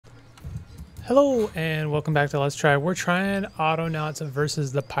Hello and welcome back to Let's Try. We're trying Autonauts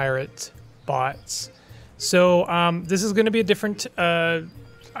versus the Piratebots. So this is going to be a different, I'm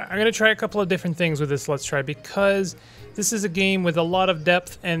going to try a couple of different things with this Let's Try because this is a game with a lot of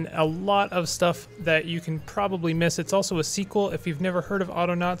depth and a lot of stuff that you can probably miss. It's also a sequel. If you've never heard of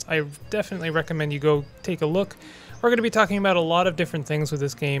Autonauts, I definitely recommend you go take a look. We're going to be talking about a lot of different things with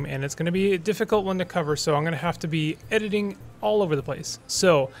this game, and it's going to be a difficult one to cover, so I'm going to have to be editing all over the place.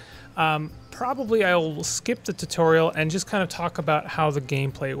 So probably I will skip the tutorial and just kind of talk about how the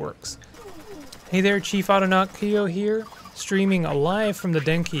gameplay works. Hey there, Chief Autonaut Kyo here, streaming live from the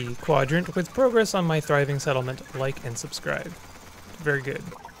Denki Quadrant with progress on my thriving settlement. Like and subscribe. Very good.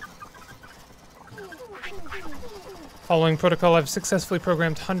 Following protocol, I've successfully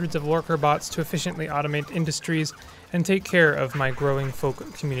programmed hundreds of worker bots to efficiently automate industries and take care of my growing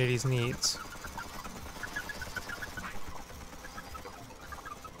folk community's needs.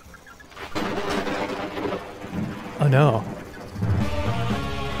 Oh no.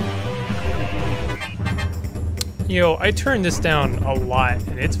 Yo, I turned this down a lot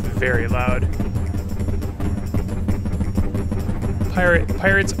and it's very loud.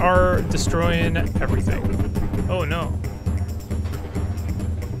 Pirates are destroying everything. Oh no.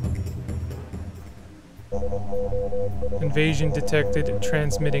 Invasion detected,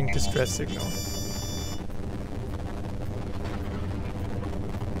 transmitting distress signal.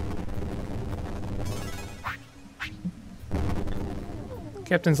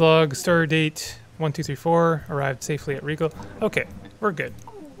 Captain's log, star date 1234, arrived safely at Regal. Okay, we're good.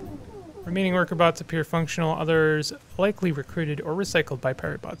 Remaining worker bots appear functional, others likely recruited or recycled by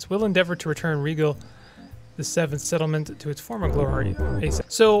Piratebots. We'll endeavor to return Regal, the 7th settlement, to its former glory ASAP.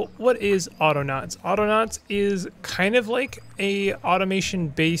 So what is Autonauts? Autonauts is kind of like a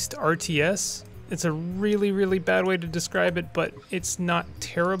automation-based RTS. It's a really, really bad way to describe it, but it's not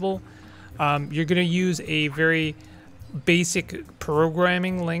terrible. You're going to use a very basic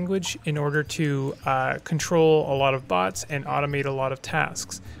programming language in order to control a lot of bots and automate a lot of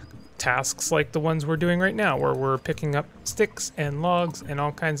tasks. Tasks like the ones we're doing right now, where we're picking up sticks and logs and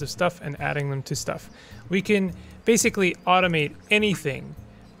all kinds of stuff and adding them to stuff. We can basically automate anything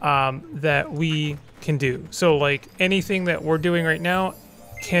that we can do. So like anything that we're doing right now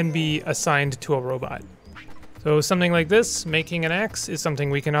can be assigned to a robot. So something like this, making an axe, is something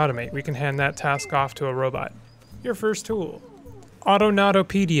we can automate. We can hand that task off to a robot. Your first tool.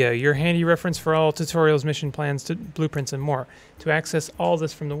 Autonautopedia, your handy reference for all tutorials, mission plans, blueprints, and more. To access all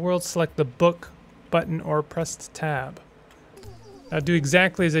this from the world, select the book button or press tab. Now do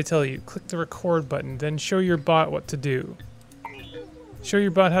exactly as I tell you. Click the record button, then show your bot what to do. Show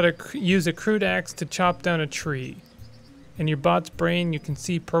your bot how to use a crude axe to chop down a tree. In your bot's brain, you can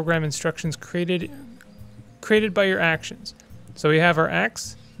see program instructions created by your actions. So we have our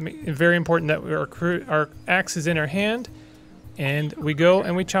axe. Very important that our axe is in our hand, and we go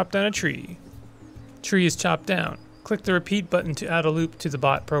and we chop down a tree. Tree is chopped down. Click the repeat button to add a loop to the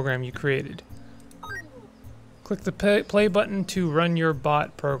bot program you created. Click the play button to run your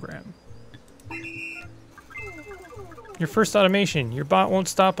bot program. Your first automation. Your bot won't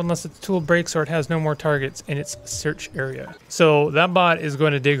stop unless its tool breaks or it has no more targets in its search area. So that bot is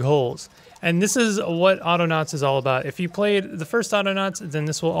going to dig holes. And this is what Autonauts is all about. If you played the first Autonauts, then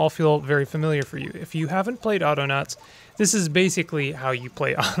this will all feel very familiar for you. If you haven't played Autonauts, this is basically how you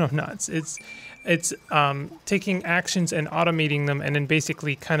play Autonauts. It's taking actions and automating them, and then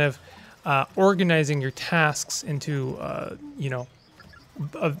basically kind of organizing your tasks into a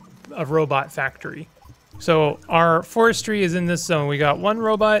robot factory. So our forestry is in this zone. We got one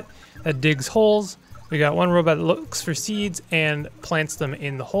robot that digs holes. We got one robot that looks for seeds and plants them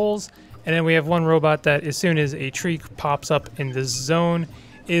in the holes. And then we have one robot that, as soon as a tree pops up in this zone,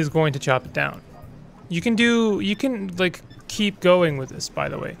 is going to chop it down. You can like keep going with this, by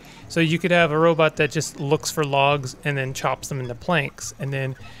the way. So you could have a robot that just looks for logs and then chops them into planks, and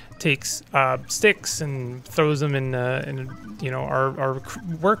then takes sticks and throws them in our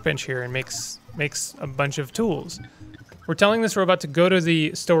workbench here and makes a bunch of tools. We're telling this robot to go to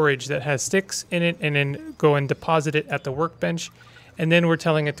the storage that has sticks in it and then go and deposit it at the workbench. And then we're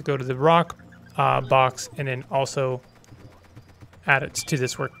telling it to go to the rock box and then also add it to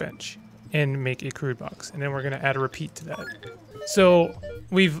this workbench and make a crude box. And then we're going to add a repeat to that. So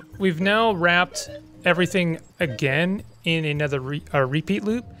we've now wrapped everything again in another repeat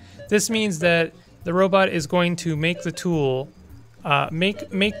loop. This means that the robot is going to make the tool, make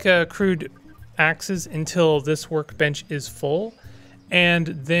crude axes until this workbench is full. And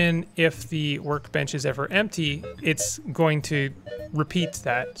then if the workbench is ever empty, it's going to repeat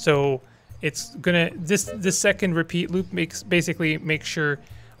that. So it's gonna, this second repeat loop basically makes sure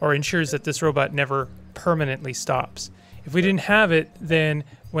or ensures that this robot never permanently stops. If we didn't have it, then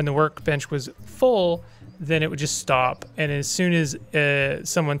when the workbench was full, then it would just stop. And as soon as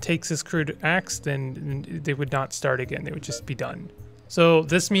someone takes this crude axe, then they would not start again. They would just be done. So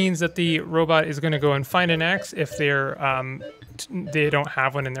this means that the robot is going to go and find an axe if they don't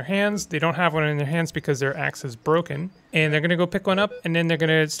have one in their hands. They don't have one in their hands because their axe is broken. And they're going to go pick one up, and then they're going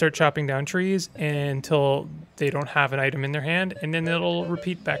to start chopping down trees until they don't have an item in their hand, and then it'll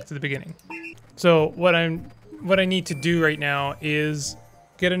repeat back to the beginning. So what I need to do right now is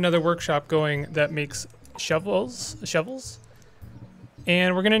get another workshop going that makes shovels.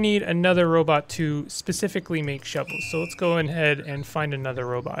 And we're going to need another robot to specifically make shovels. So let's go ahead and find another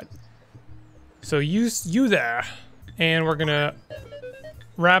robot. So you there. And we're going to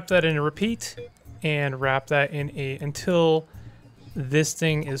wrap that in a repeat and wrap that in a until this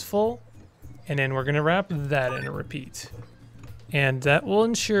thing is full. And then we're going to wrap that in a repeat. And that will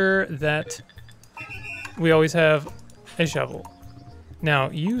ensure that we always have a shovel. Now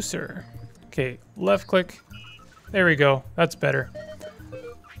you, sir. Okay, left click. There we go. That's better.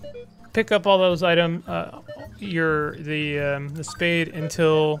 Pick up all those items, the spade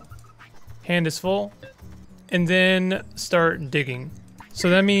until hand is full, and then start digging. So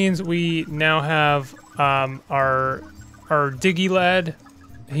that means we now have our diggy lad.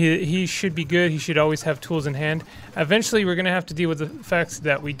 He should be good. He should always have tools in hand. Eventually, we're gonna have to deal with the fact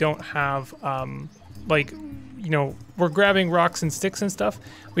that we don't have we're grabbing rocks and sticks and stuff.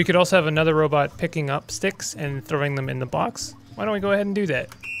 We could also have another robot picking up sticks and throwing them in the box. Why don't we go ahead and do that?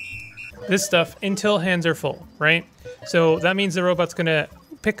 This stuff until hands are full, right? So that means the robot's gonna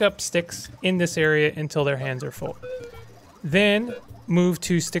pick up sticks in this area until their hands are full. Then move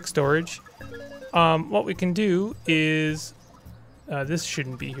to stick storage. What we can do is, this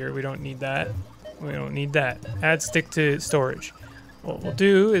shouldn't be here. We don't need that. We don't need that. Add stick to storage. What we'll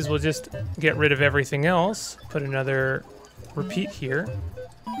do is we'll just get rid of everything else, put another repeat here,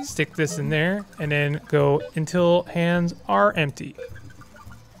 stick this in there, and then go until hands are empty.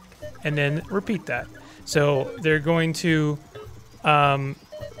 And then repeat that. So they're going to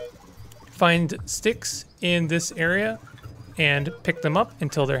find sticks in this area and pick them up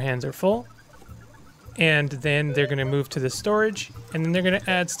until their hands are full. And then they're going to move to the storage, and then they're going to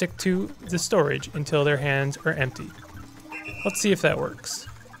add stick to the storage until their hands are empty. Let's see if that works.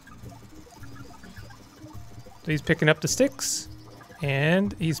 So he's picking up the sticks,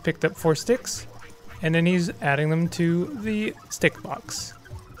 and he's picked up 4 sticks, and then he's adding them to the stick box.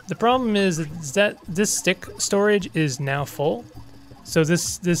 The problem is that this stick storage is now full, so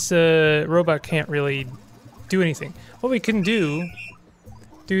this robot can't really do anything. What we can do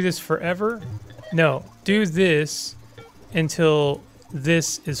this forever? No, do this until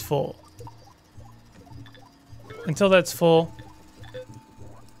this is full. Until that's full,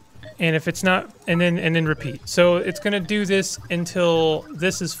 and if it's not, and then repeat. So it's gonna do this until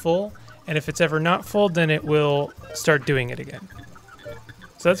this is full, and if it's ever not full, then it will start doing it again.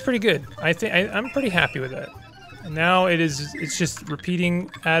 So that's pretty good. I'm pretty happy with that. And now it's just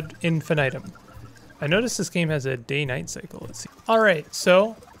repeating ad infinitum. I noticed this game has a day-night cycle. Let's see. All right,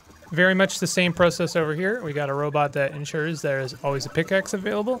 so very much the same process over here. We got a robot that ensures there's always a pickaxe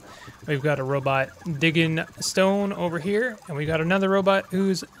available. We've got a robot digging stone over here, and we got another robot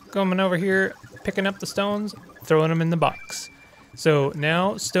who's coming over here, picking up the stones, throwing them in the box. So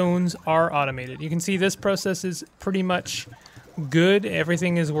now stones are automated. You can see this process is pretty much good.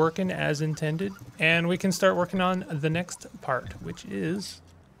 Everything is working as intended, and we can start working on the next part, which is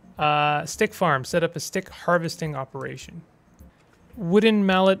stick farm. Set up a stick harvesting operation. Wooden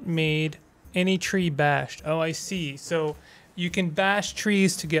mallet made, any tree bashed. Oh, I see. So you can bash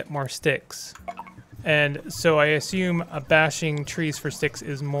trees to get more sticks, and so I assume bashing trees for sticks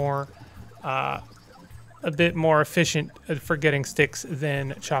is more a bit more efficient for getting sticks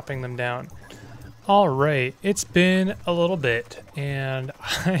than chopping them down. All right, it's been a little bit, and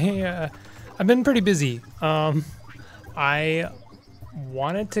I've been pretty busy. I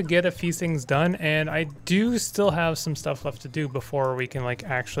wanted to get a few things done, and I do still have some stuff left to do before we can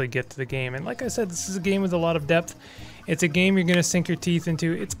actually get to the game. And like I said, this is a game with a lot of depth. It's a game you're gonna sink your teeth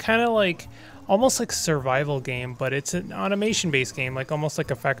into. It's kind of almost like a survival game, but it's an automation-based game, almost like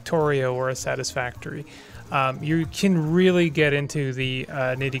a Factorio or a Satisfactory. You can really get into the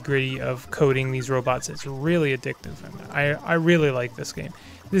nitty-gritty of coding these robots. It's really addictive, and I really like this game.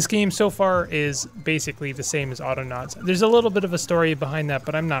 This game so far is basically the same as Autonauts. There's a little bit of a story behind that,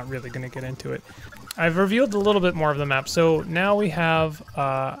 but I'm not really going to get into it. I've revealed a little bit more of the map. So now we have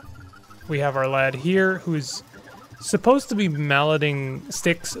our lad here who's supposed to be malleting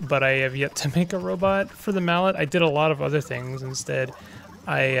sticks, but I have yet to make a robot for the mallet. I did a lot of other things instead.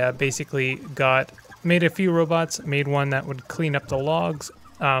 I basically made a few robots, made one that would clean up the logs,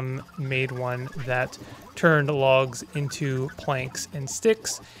 made one that turned logs into planks and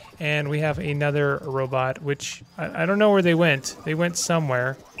sticks, and we have another robot which I don't know where they went. They went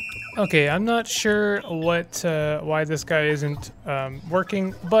somewhere. Okay, I'm not sure why this guy isn't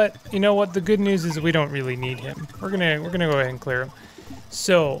working, but you know what? The good news is we don't really need him. We're gonna go ahead and clear him.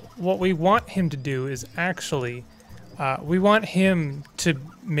 So what we want him to do is actually, we want him to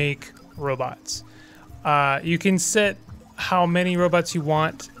make robots. You can set how many robots you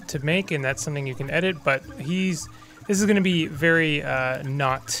want to make, and that's something you can edit. But this is going to be very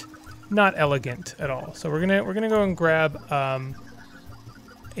not elegant at all. So we're gonna go and grab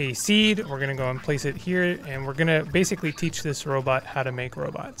a seed. We're gonna go and place it here, and we're gonna basically teach this robot how to make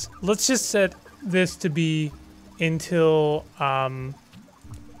robots. Let's just set this to be until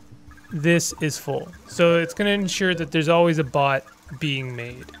this is full. So it's going to ensure that there's always a bot being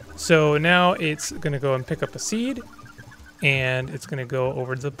made. So now it's going to go and pick up a seed, and it's going to go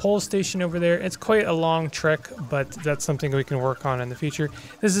over to the pole station over there. It's quite a long trek, but that's something we can work on in the future.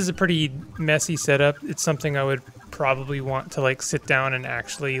 This is a pretty messy setup. It's something I would probably want to like sit down and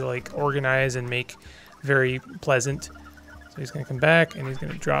actually like organize and make very pleasant. So he's going to come back and he's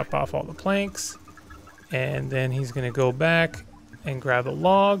going to drop off all the planks, and then he's going to go back and grab a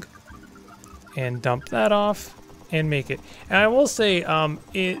log and dump that off and make it. And I will say,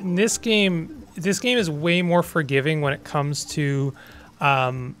 in this game is way more forgiving when it comes to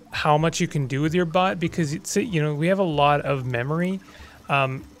how much you can do with your bot, because we have a lot of memory.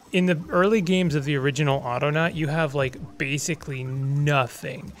 In the early games of the original Autonaut, you have like basically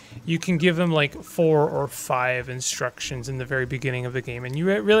nothing. You can give them like 4 or 5 instructions in the very beginning of the game, and you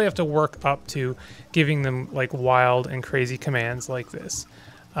really have to work up to giving them like wild and crazy commands like this.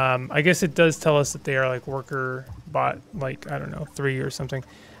 I guess it does tell us that they are like worker bot, like, I don't know, 3 or something.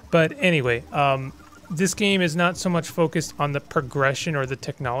 But anyway, this game is not so much focused on the progression or the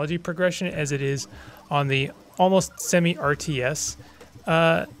technology progression as it is on the almost semi-RTS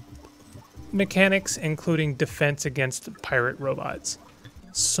mechanics, including defense against pirate robots.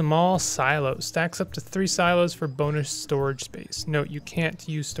 Small silo stacks up to 3 silos for bonus storage space. Note, you can't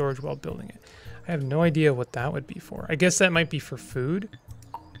use storage while building it. I have no idea what that would be for. I guess that might be for food.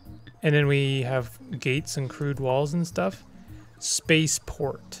 And then we have gates and crude walls and stuff.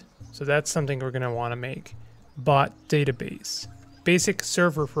 Spaceport. So that's something we're going to want to make. Bot database. Basic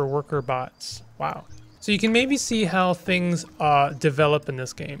server for worker bots. Wow. So you can maybe see how things develop in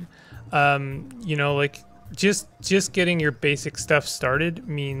this game. Like just getting your basic stuff started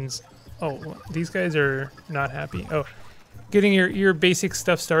means... Oh, these guys are not happy. Oh, getting your basic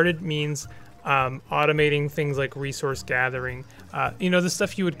stuff started means automating things like resource gathering. The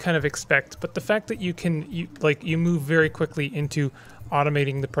stuff you would kind of expect, but the fact that you move very quickly into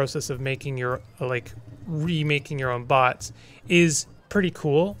automating the process of making your remaking your own bots is pretty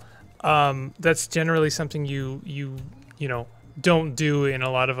cool. That's generally something you don't do in a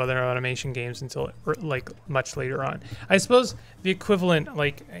lot of other automation games until like much later on. I suppose the equivalent,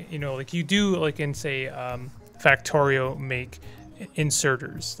 you do in say Factorio make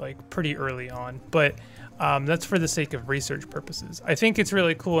inserters like pretty early on, but that's for the sake of research purposes. I think it's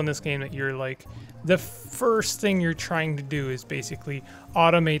really cool in this game that you're like, the first thing you're trying to do is basically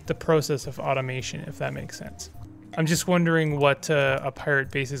automate the process of automation, if that makes sense. I'm just wondering what a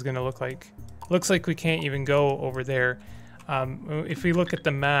pirate base is going to look like. Looks like we can't even go over there. If we look at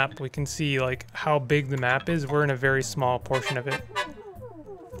the map, we can see like how big the map is. We're in a very small portion of it.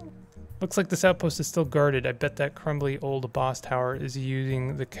 Looks like this outpost is still guarded. I bet that crumbly old boss tower is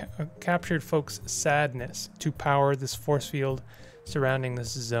using the captured folks' sadness to power this force field surrounding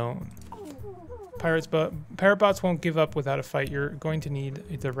this zone. Piratebots won't give up without a fight. You're going to need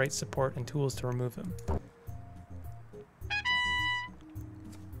the right support and tools to remove them.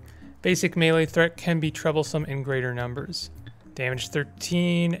 Basic melee threat can be troublesome in greater numbers. Damage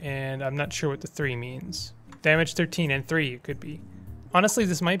 13, and I'm not sure what the 3 means. Damage 13 and 3 it could be. Honestly,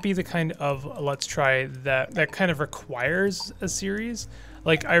 this might be the kind of let's try that kind of requires a series.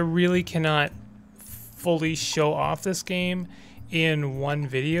 Like, I really cannot fully show off this game in one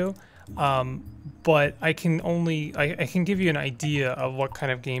video, but I can give you an idea of what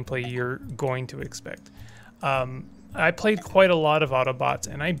kind of gameplay you're going to expect. I played quite a lot of Autobots,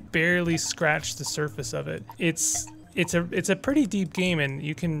 and I barely scratched the surface of it. It's a pretty deep game, and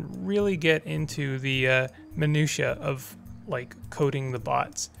you can really get into the minutia of like coding the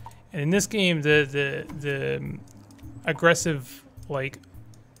bots. And in this game, the aggressive like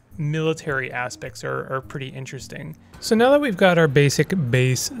military aspects are pretty interesting. So now that we've got our basic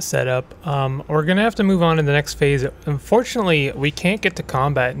base set up, we're gonna have to move on to the next phase. Unfortunately, we can't get to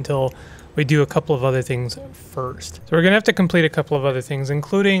combat until we do a couple of other things first. So we're gonna have to complete a couple of other things,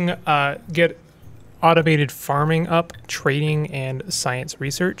 including get automated farming up, trading, and science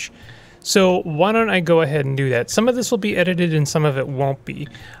research. So why don't I go ahead and do that? Some of this will be edited and some of it won't be.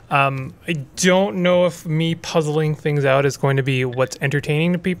 I don't know if me puzzling things out is going to be what's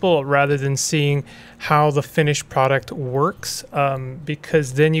entertaining to people rather than seeing how the finished product works,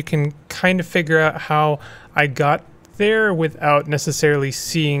 because then you can kind of figure out how I got there without necessarily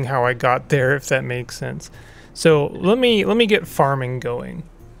seeing how I got there, if that makes sense. So let me get farming going.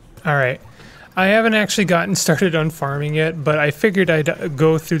 All right. I haven't actually gotten started on farming yet, but I figured I'd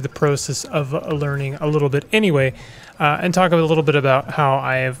go through the process of learning a little bit anyway, and talk a little bit about how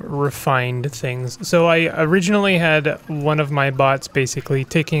I have refined things. So I originally had one of my bots basically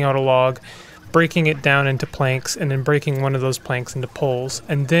taking out a log, breaking it down into planks, and then breaking one of those planks into poles.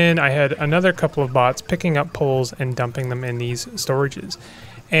 And then I had another couple of bots picking up poles and dumping them in these storages.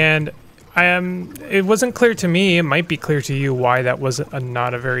 And it wasn't clear to me, it might be clear to you, why that was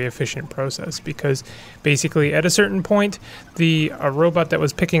not a very efficient process, because basically at a certain point the robot that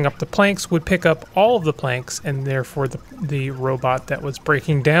was picking up the planks would pick up all of the planks, and therefore the robot that was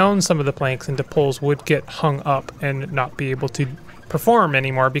breaking down some of the planks into poles would get hung up and not be able to perform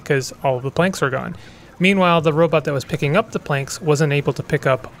anymore because all of the planks were gone. Meanwhile, the robot that was picking up the planks wasn't able to pick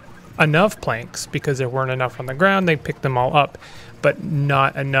up enough planks because there weren't enough on the ground. They picked them all up, but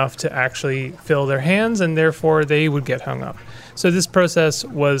not enough to actually fill their hands, and therefore they would get hung up. So this process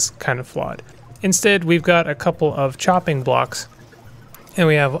was kind of flawed. Instead, we've got a couple of chopping blocks, and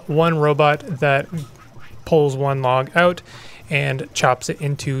we have one robot that pulls one log out and chops it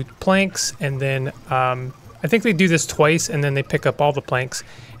into planks, and then I think they do this twice, and then they pick up all the planks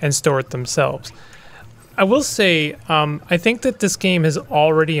and store it themselves. I will say, I think that this game is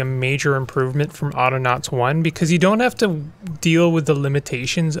already a major improvement from Autonauts 1 because you don't have to deal with the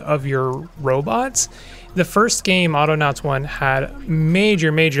limitations of your robots. The first game, Autonauts 1, had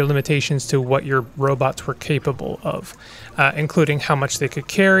major limitations to what your robots were capable of, including how much they could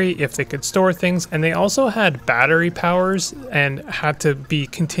carry, if they could store things, and they also had battery powers and had to be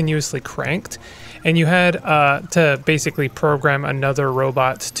continuously cranked. And you had to basically program another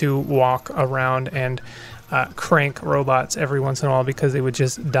robot to walk around and crank robots every once in a while because they would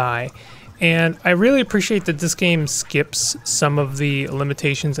just die. And I really appreciate that this game skips some of the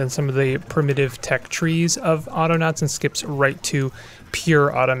limitations and some of the primitive tech trees of Autonauts and skips right to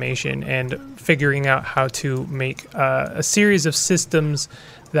pure automation and figuring out how to make a series of systems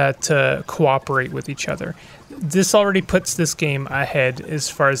that cooperate with each other. This already puts this game ahead, as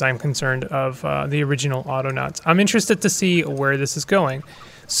far as I'm concerned, of the original Autonauts. I'm interested to see where this is going.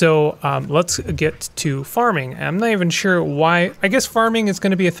 So let's get to farming. I'm not even sure why. I guess farming is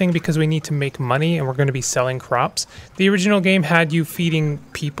going to be a thing because we need to make money and we're going to be selling crops. The original game had you feeding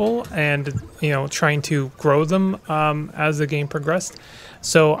people and, you know, trying to grow them as the game progressed.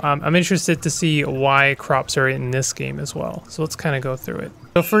 So I'm interested to see why crops are in this game as well. So let's kind of go through it.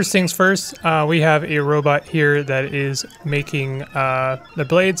 So first things first, we have a robot here that is making the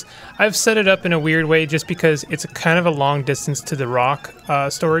blades. I've set it up in a weird way just because it's kind of a long distance to the rock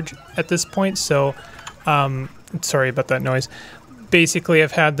storage at this point. So sorry about that noise. Basically,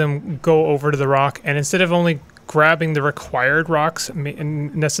 I've had them go over to the rock, and instead of only grabbing the required rocks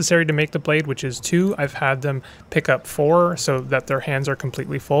necessary to make the blade, which is 2, I've had them pick up 4 so that their hands are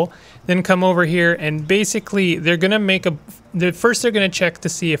completely full. Then come over here and basically they're gonna make first they're gonna check to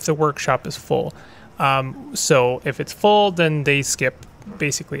see if the workshop is full. So if it's full, then they skip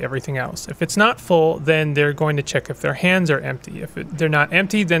basically everything else. If it's not full, then they're going to check if their hands are empty. If they're not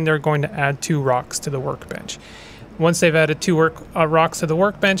empty, then they're going to add 2 rocks to the workbench. Once they've added 2 rocks to the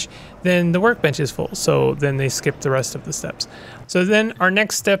workbench, then the workbench is full. So then they skip the rest of the steps. So then our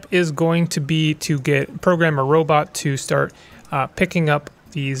next step is going to be to program a robot to start picking up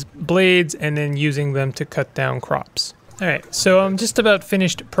these blades and then using them to cut down crops. All right, so I'm just about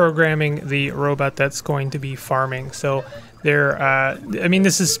finished programming the robot that's going to be farming. So I mean,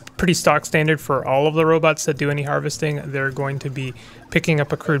 this is pretty stock standard for all of the robots that do any harvesting. They're going to be picking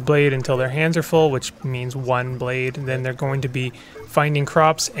up a crude blade until their hands are full, which means 1 blade. And then they're going to be finding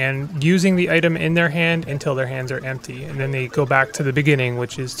crops and using the item in their hand until their hands are empty. And then they go back to the beginning,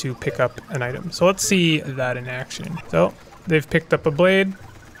 which is to pick up an item. So let's see that in action. So they've picked up a blade.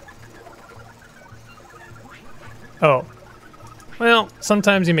 Oh. Well,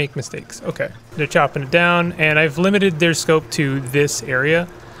 sometimes you make mistakes. Okay, they're chopping it down, and I've limited their scope to this area.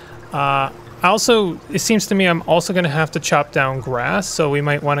 Also, it seems to me I'm also going to have to chop down grass, so we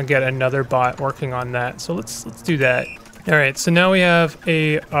might want to get another bot working on that. So let's do that. All right, so now we have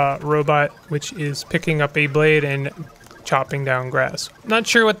a robot which is picking up a blade and chopping down grass. Not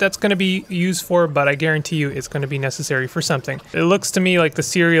sure what that's going to be used for, but I guarantee you it's going to be necessary for something. It looks to me like the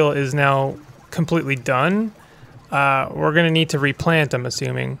cereal is now completely done. We're going to need to replant, I'm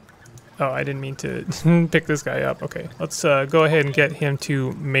assuming. Oh, I didn't mean to pick this guy up. Okay, let's go ahead and get him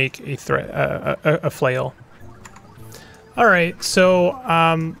to make a flail. All right,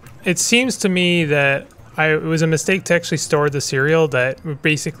 so it seems to me that it was a mistake to actually store the cereal, that we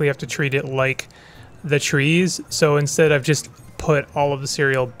basically have to treat it like the trees. So instead I've just put all of the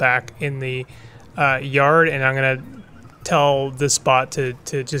cereal back in the yard, and I'm going to tell this bot to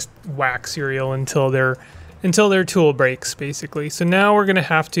just whack cereal until their tool breaks, basically. So now we're going to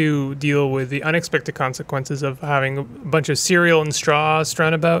have to deal with the unexpected consequences of having a bunch of cereal and straw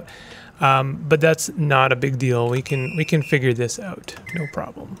strewn about. But that's not a big deal. We can figure this out, no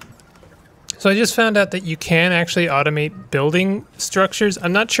problem. So I just found out that you can actually automate building structures.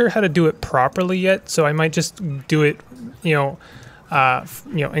 I'm not sure how to do it properly yet, so I might just do it,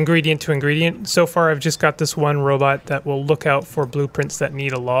 ingredient to ingredient. So far, I've just got this one robot that will look out for blueprints that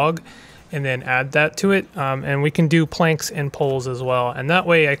need a log, and then add that to it. And we can do planks and poles as well. And that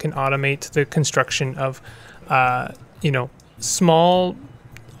way I can automate the construction of, small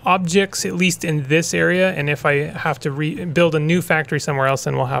objects, at least in this area. And if I have to build a new factory somewhere else,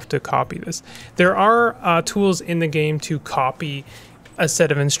 then we'll have to copy this. There are tools in the game to copy a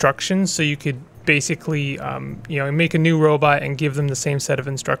set of instructions. So you could basically, make a new robot and give them the same set of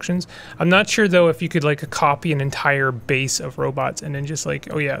instructions. I'm not sure though if you could copy an entire base of robots and then just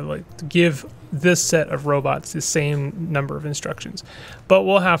give this set of robots the same number of instructions. But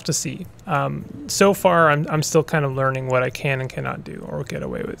we'll have to see. So far, I'm still kind of learning what I can and cannot do or get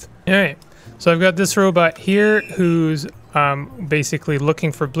away with. All right, so I've got this robot here who's basically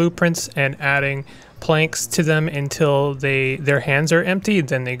looking for blueprints and adding planks to them until their hands are empty.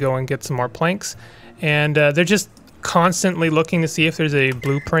 Then they go and get some more planks, and they're just constantly looking to see if there's a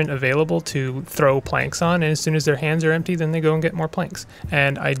blueprint available to throw planks on, and as soon as their hands are empty, then they go and get more planks.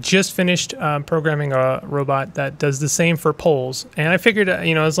 And I just finished programming a robot that does the same for poles, and I figured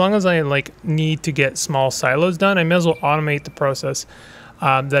as long as I need to get small silos done, I may as well automate the process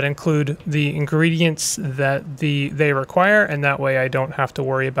that include the ingredients that they require, and that way I don't have to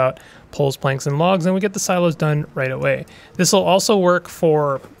worry about poles, planks, and logs, and we get the silos done right away. This will also work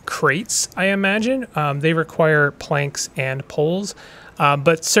for crates, I imagine. They require planks and poles,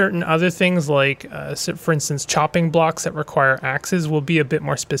 but certain other things for instance, chopping blocks that require axes will be a bit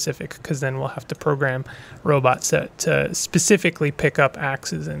more specific, because then we'll have to program robots to specifically pick up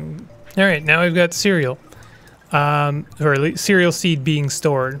axes. And all right, now we've got cereal. Or at least cereal seed being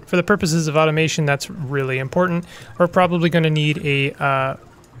stored. For the purposes of automation, that's really important. We're probably going to need a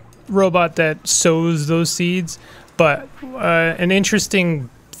robot that sows those seeds, but an interesting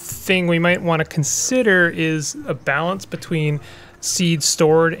thing we might want to consider is a balance between seeds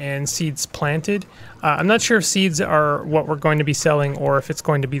stored and seeds planted. I'm not sure if seeds are what we're going to be selling or if it's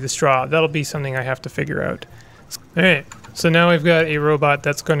going to be the straw. That'll be something I have to figure out. All right. So now we've got a robot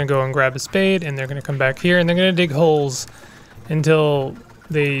that's going to go and grab a spade, and they're going to come back here and they're going to dig holes until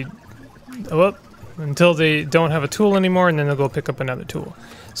they don't have a tool anymore, and then they'll go pick up another tool.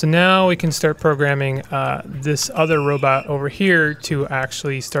 So now we can start programming this other robot over here to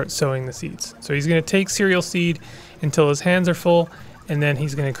actually start sowing the seeds. So he's going to take cereal seed until his hands are full, and then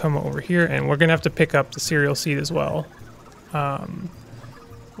he's going to come over here, and we're going to have to pick up the cereal seed as well.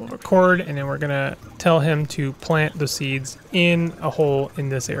 We'll record, and then we're going to tell him to plant the seeds in a hole in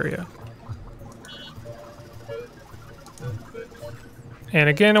this area. And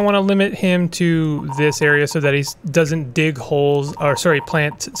again, I want to limit him to this area so that he doesn't dig holes, or sorry,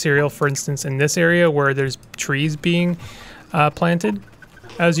 plant cereal, for instance, in this area where there's trees being planted.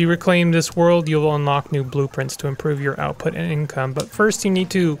 As you reclaim this world, you will unlock new blueprints to improve your output and income. But first, you need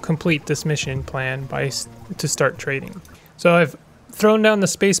to complete this mission plan to start trading. So I've thrown down the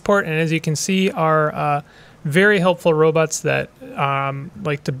spaceport, and as you can see, our very helpful robots that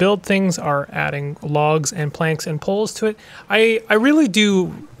like to build things are adding logs and planks and poles to it. I really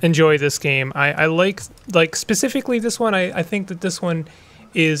do enjoy this game. I like specifically this one. I think that this one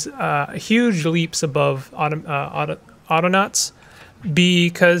is huge leaps above Autonauts,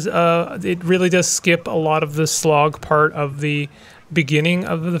 because it really does skip a lot of the slog part of the beginning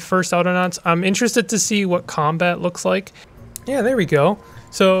of the first Autonauts. I'm interested to see what combat looks like. Yeah, there we go.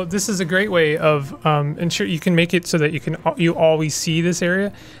 So this is a great way of ensure you can make it so that you always see this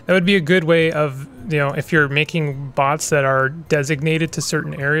area. That would be a good way of you know, if you're making bots that are designated to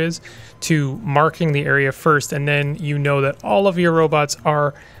certain areas, to marking the area first, and then you know that all of your robots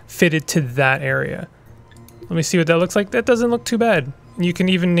are fitted to that area. Let me see what that looks like. That doesn't look too bad. You can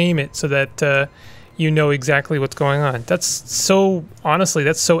even name it so that you know exactly what's going on. That's so, honestly,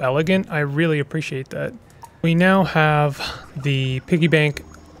 that's so elegant. I really appreciate that. We now have the piggy bank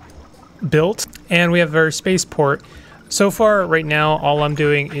built, and we have our spaceport. So far, right now, all I'm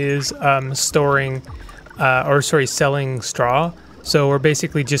doing is selling straw. So we're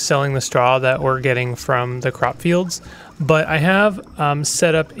basically just selling the straw that we're getting from the crop fields. But I have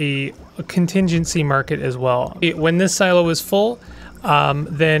set up a contingency market as well. When this silo is full,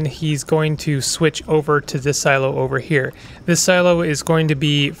 then he's going to switch over to this silo over here. This silo is going to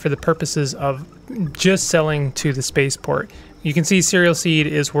be for the purposes of just selling to the spaceport. You can see cereal seed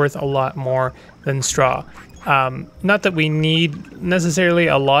is worth a lot more than straw. Not that we need necessarily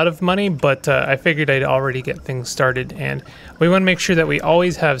a lot of money, but I figured I'd already get things started, and we want to make sure that we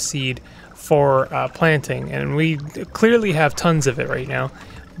always have seed for planting, and we clearly have tons of it right now,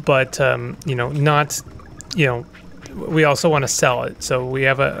 but you know, not, you know, we also want to sell it, so we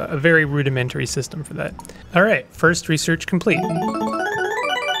have a very rudimentary system for that. All right, first research complete.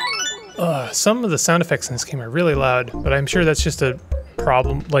 Some of the sound effects in this game are really loud, but I'm sure that's just a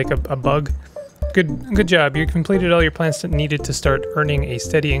problem, like a bug. Good job. You completed all your plans needed to start earning a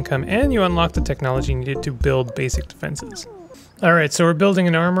steady income, and you unlocked the technology needed to build basic defenses. All right, so we're building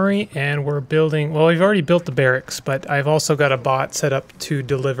an armory, and we're building, well, we've already built the barracks, but I've also got a bot set up to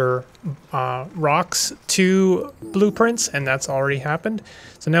deliver rocks to blueprints, and that's already happened.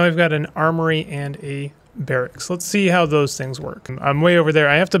 So now we've got an armory and a barracks. Let's see how those things work. I'm way over there.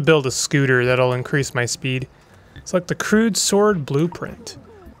 I have to build a scooter that'll increase my speed. Select the crude sword blueprint.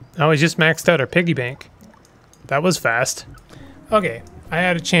 Oh, we just maxed out our piggy bank. That was fast. Okay, I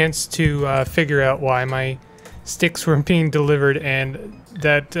had a chance to figure out why my sticks weren't being delivered, and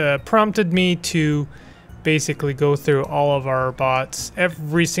that prompted me to basically go through all of our bots,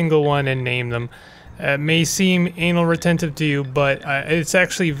 every single one, and name them. It may seem anal retentive to you, but it's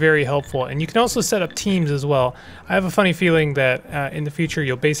actually very helpful. And you can also set up teams as well. I have a funny feeling that in the future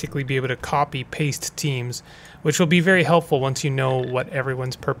you'll basically be able to copy-paste teams, which will be very helpful once you know what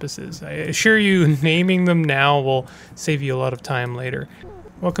everyone's purpose is. I assure you, naming them now will save you a lot of time later.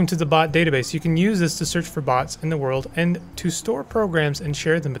 Welcome to the bot database. You can use this to search for bots in the world and to store programs and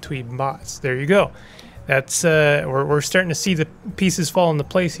share them between bots. There you go. That's we're starting to see the pieces fall into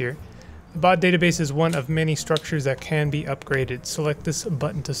place here. The bot database is one of many structures that can be upgraded. Select this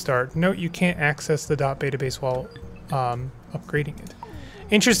button to start. Note you can't access the dot database while upgrading it.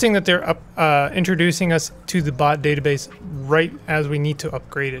 Interesting that they're introducing us to the bot database right as we need to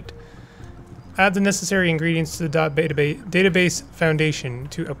upgrade it. Add the necessary ingredients to the dot database foundation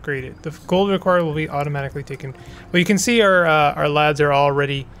to upgrade it. The gold required will be automatically taken. Well, you can see our lads are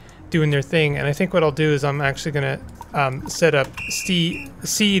already doing their thing, and I think what I'll do is I'm actually going to set up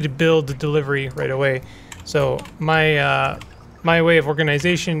seed build delivery right away. So my my way of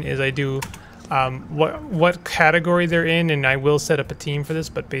organization is I do what category they're in, and I will set up a team for this,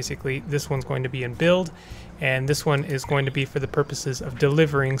 but basically this one's going to be in build, and this one is going to be for the purposes of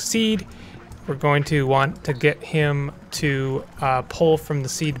delivering seed. We're going to want to get him to pull from the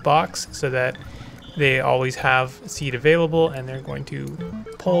seed box so that they always have seed available, and they're going to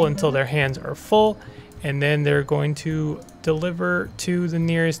pull until their hands are full, and then they're going to deliver to the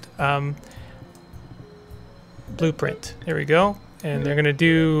nearest blueprint. There we go. And they're going to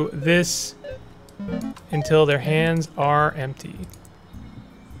do this until their hands are empty.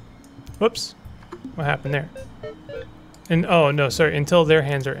 Whoops. What happened there? And oh no, sorry, until their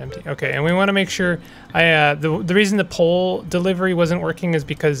hands are empty. Okay, and we want to make sure the reason the pole delivery wasn't working is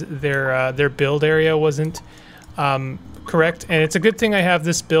because their build area wasn't correct, and it's a good thing I have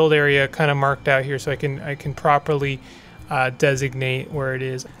this build area kind of marked out here so I can properly designate where it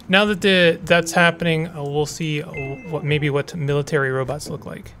is. Now that that's happening, we'll see what military robots look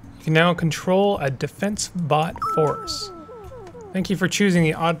like. You can now control a defense bot force. Thank you for choosing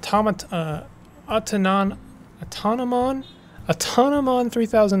the Autonomon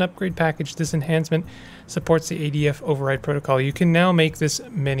 3000 upgrade package. This enhancement supports the ADF override protocol. You can now make this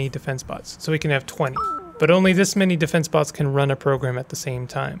many defense bots, so we can have 20. But only this many defense bots can run a program at the same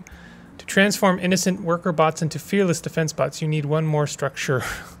time. To transform innocent worker bots into fearless defense bots, you need one more structure.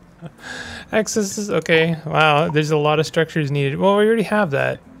 Accesses, okay, wow, there's a lot of structures needed. Well, we already have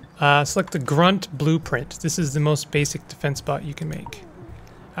that. Select the grunt blueprint. This is the most basic defense bot you can make.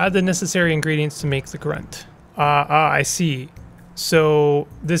 Add the necessary ingredients to make the grunt. I see. So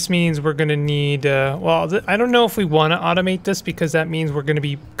this means we're going to need, well, I don't know if we want to automate this because that means we're going to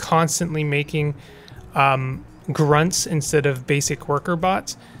be constantly making grunts instead of basic worker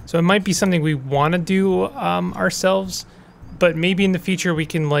bots. So it might be something we want to do ourselves, but maybe in the future we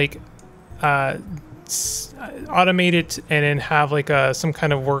can like automate it and then have like some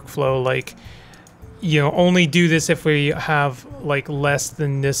kind of workflow, like, you know, only do this if we have like less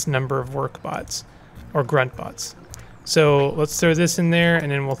than this number of work bots or grunt bots. So let's throw this in there,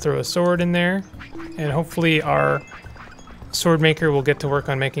 and then we'll throw a sword in there, and hopefully our sword maker will get to work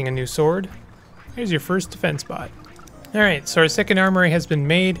on making a new sword. Here's your first defense bot. Alright, so our second armory has been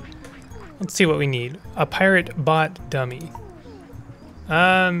made. Let's see what we need. A Piratebot dummy.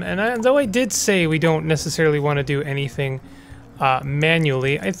 Though I did say we don't necessarily want to do anything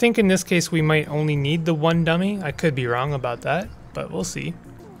manually, I think in this case we might only need the one dummy. I could be wrong about that, but we'll see.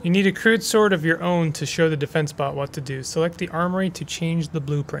 You need a crude sword of your own to show the defense bot what to do. Select the armory to change the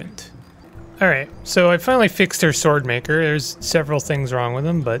blueprint. Alright, so I finally fixed our sword maker. There's several things wrong with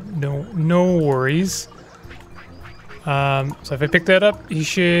him, but no worries. So if I pick that up, he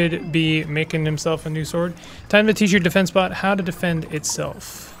should be making himself a new sword. Time to teach your defense bot how to defend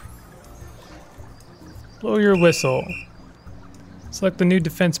itself. Blow your whistle. Select the new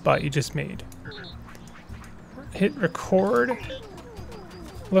defense bot you just made. Hit record.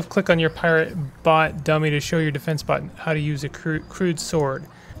 Left click on your Piratebot dummy to show your defense bot how to use a crude sword.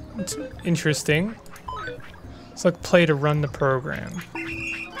 It's interesting. Select play to run the program.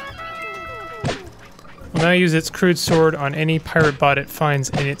 Will now use its crude sword on any Piratebot it finds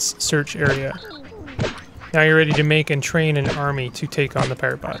in its search area. Now you're ready to make and train an army to take on the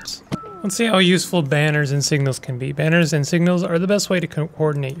Piratebots. Let's see how useful banners and signals can be. Banners and signals are the best way to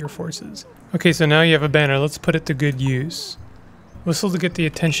coordinate your forces. Okay, so now you have a banner. Let's put it to good use. Whistle to get the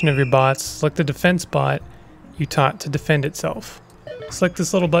attention of your bots. Select the defense bot you taught to defend itself. Select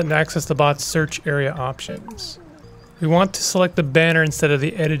this little button to access the bot's search area options. We want to select the banner instead of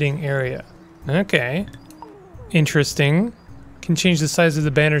the editing area. Okay. Interesting. Can change the size of the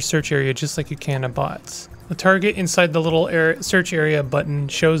banner's search area just like you can a bot's. The target inside the little search area button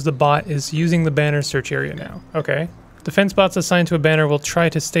shows the bot is using the banner search area now. Okay. Defense bots assigned to a banner will try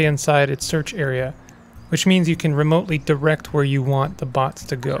to stay inside its search area, which means you can remotely direct where you want the bots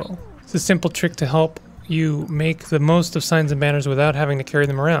to go. It's a simple trick to help you make the most of signs and banners without having to carry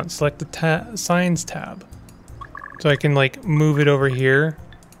them around. Select the signs tab. So I can like move it over here.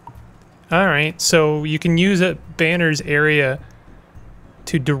 Alright, so you can use a banner's area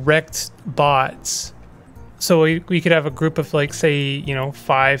to direct bots. So we could have a group of like, say, you know,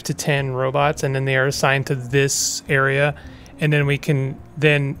 5 to 10 robots, and then they are assigned to this area, and then we can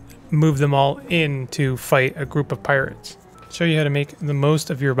then move them all in to fight a group of pirates. Show you how to make the most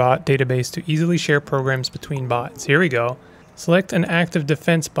of your bot database to easily share programs between bots. Here we go. Select an active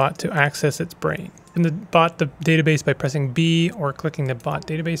defense bot to access its brain. In the bot database by pressing B or clicking the bot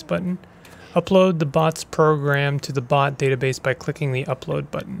database button. Upload the bot's program to the bot database by clicking the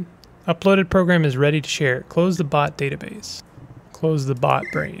upload button. Uploaded program is ready to share. Close the bot database. Close the bot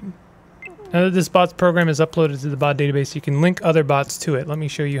brain. Now that this bot's program is uploaded to the bot database, you can link other bots to it. Let me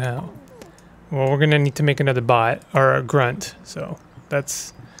show you how. Well, we're going to need to make another bot, or a grunt, so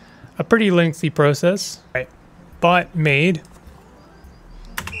that's a pretty lengthy process. All right, bot made.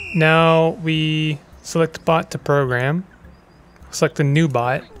 Now we select bot to program, select the new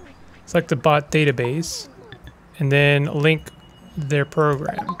bot, select the bot database, and then link their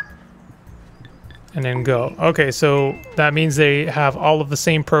program. And then go. Okay, so that means they have all of the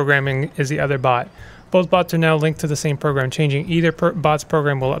same programming as the other bot. Both bots are now linked to the same program. Changing either bot's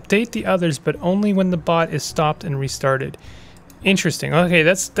program will update the others, but only when the bot is stopped and restarted. Interesting. Okay,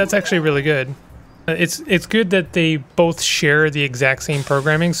 that's actually really good. It's good that they both share the exact same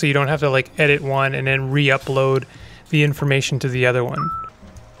programming, so you don't have to like edit one and then re-upload the information to the other one.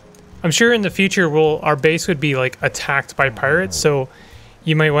 I'm sure in the future our base would be like attacked by pirates, so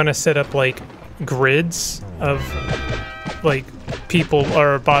you might want to set up like grids of like people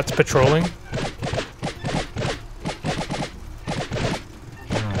or bots patrolling.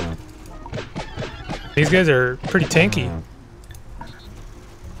 These guys are pretty tanky.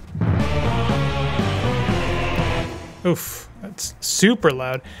 Oof, that's super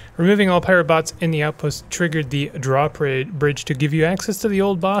loud. Removing all pirate bots in the outpost triggered the drawbridge to give you access to the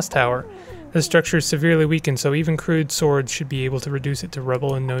old boss tower. The structure is severely weakened, so even crude swords should be able to reduce it to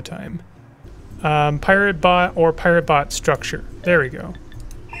rubble in no time. Piratebot or Piratebot structure. There we go.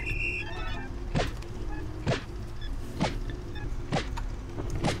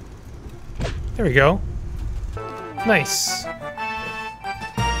 There we go. Nice.